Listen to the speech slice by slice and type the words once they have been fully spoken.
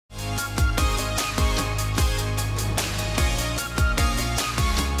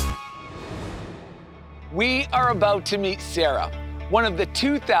We are about to meet Sarah, one of the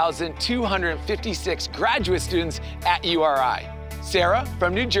 2,256 graduate students at URI. Sarah,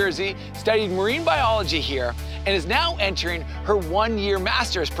 from New Jersey, studied marine biology here and is now entering her one-year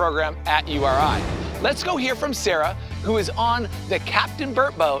master's program at URI. Let's go hear from Sarah, who is on the Captain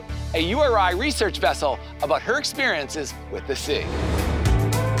Bert boat, a URI research vessel, about her experiences with the sea.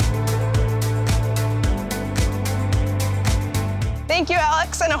 Thank you,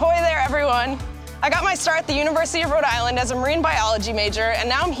 Alex, and ahoy there, everyone. I got my start at the University of Rhode Island as a marine biology major, and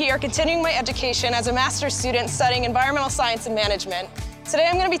now I'm here continuing my education as a master's student studying environmental science and management. Today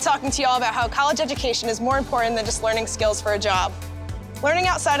I'm going to be talking to you all about how college education is more important than just learning skills for a job. Learning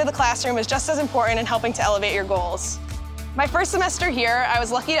outside of the classroom is just as important in helping to elevate your goals. My first semester here, I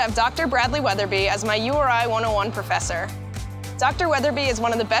was lucky to have Dr. Bradley Weatherby as my URI 101 professor. Dr. Weatherby is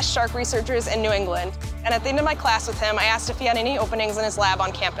one of the best shark researchers in New England, and at the end of my class with him, I asked if he had any openings in his lab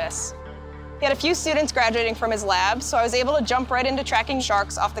on campus. He had a few students graduating from his lab, so I was able to jump right into tracking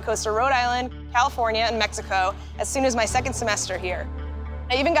sharks off the coast of Rhode Island, California, and Mexico as soon as my second semester here.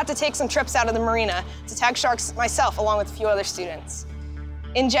 I even got to take some trips out of the marina to tag sharks myself along with a few other students.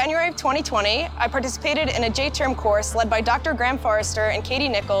 In January of 2020, I participated in a J-term course led by Dr. Graham Forrester and Katie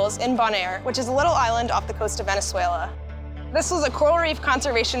Nichols in Bonaire, which is a little island off the coast of Venezuela. This was a coral reef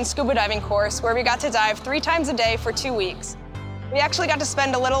conservation scuba diving course where we got to dive 3 times a day for 2 weeks. We actually got to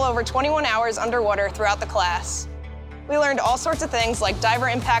spend a little over 21 hours underwater throughout the class. We learned all sorts of things like diver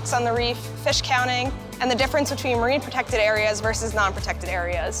impacts on the reef, fish counting, and the difference between marine protected areas versus non-protected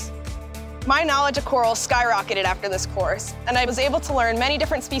areas. My knowledge of corals skyrocketed after this course, and I was able to learn many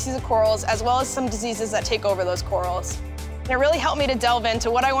different species of corals as well as some diseases that take over those corals. And it really helped me to delve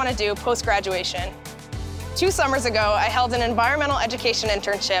into what I want to do post-graduation. 2 summers ago, I held an environmental education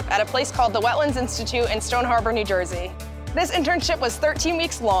internship at a place called the Wetlands Institute in Stone Harbor, New Jersey. This internship was 13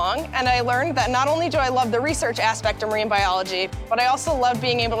 weeks long, and I learned that not only do I love the research aspect of marine biology, but I also love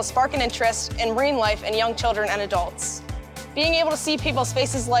being able to spark an interest in marine life in young children and adults. Being able to see people's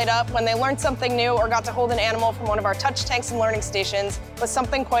faces light up when they learned something new or got to hold an animal from one of our touch tanks and learning stations was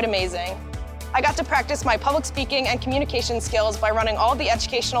something quite amazing. I got to practice my public speaking and communication skills by running all the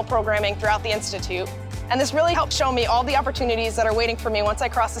educational programming throughout the Institute, and this really helped show me all the opportunities that are waiting for me once I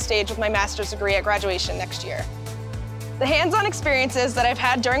cross the stage with my master's degree at graduation next year. The hands-on experiences that I've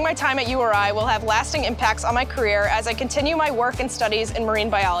had during my time at URI will have lasting impacts on my career as I continue my work and studies in marine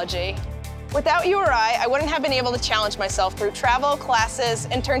biology. Without URI, I wouldn't have been able to challenge myself through travel, classes,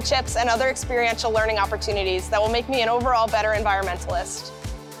 internships, and other experiential learning opportunities that will make me an overall better environmentalist.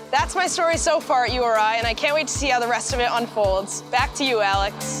 That's my story so far at URI, and I can't wait to see how the rest of it unfolds. Back to you,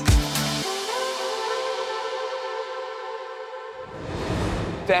 Alex.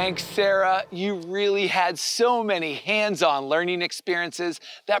 Thanks, Sarah. You really had so many hands-on learning experiences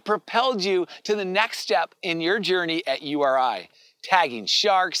that propelled you to the next step in your journey at URI. Tagging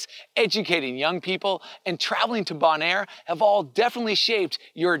sharks, educating young people, and traveling to Bonaire have all definitely shaped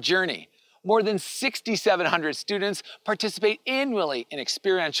your journey. More than 6,700 students participate annually in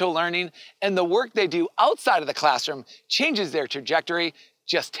experiential learning, and the work they do outside of the classroom changes their trajectory.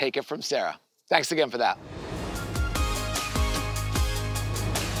 Just take it from Sarah. Thanks again for that.